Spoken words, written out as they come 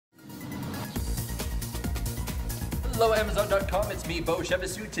Hello Amazon.com, it's me, Beau.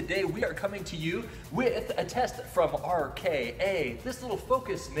 Today we are coming to you with a test from RKA. This little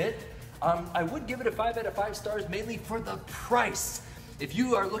focus mitt, I would give it a 5 out of 5 stars mainly for the price. If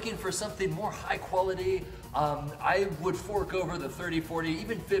you are looking for something more high quality, I would fork over the $30, $40,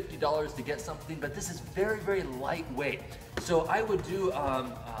 even $50 to get something, but this is very, very lightweight. So I would do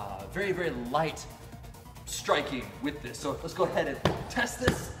very, very light striking with this. So let's go ahead and test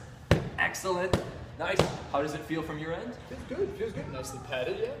this. Excellent. Nice. How does it feel from your end? Feels good. Feels good. Nicely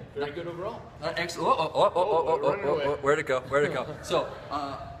padded. Yeah. Very good overall. Excellent. Where'd it go? Where'd it go? So,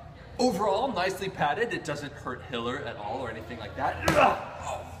 overall, nicely padded. It doesn't hurt Hiller at all or anything like that.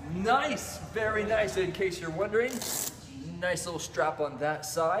 Nice. Very nice. In case you're wondering, nice little strap on that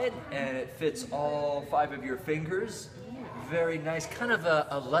side, and it fits all 5 of your fingers. Very nice. Kind of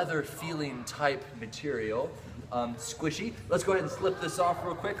a leather feeling type material. Squishy. Let's go ahead and slip this off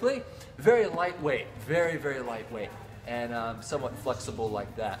real quickly. Very lightweight, very, very lightweight, and somewhat flexible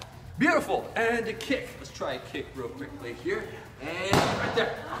like that. Beautiful, and a kick. Let's try a kick real quickly here, and right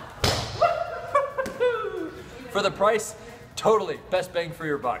there. For the price, totally best bang for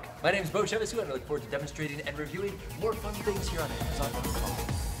your buck. My name is Beau, and I look forward to demonstrating and reviewing more fun things here on Amazon.com.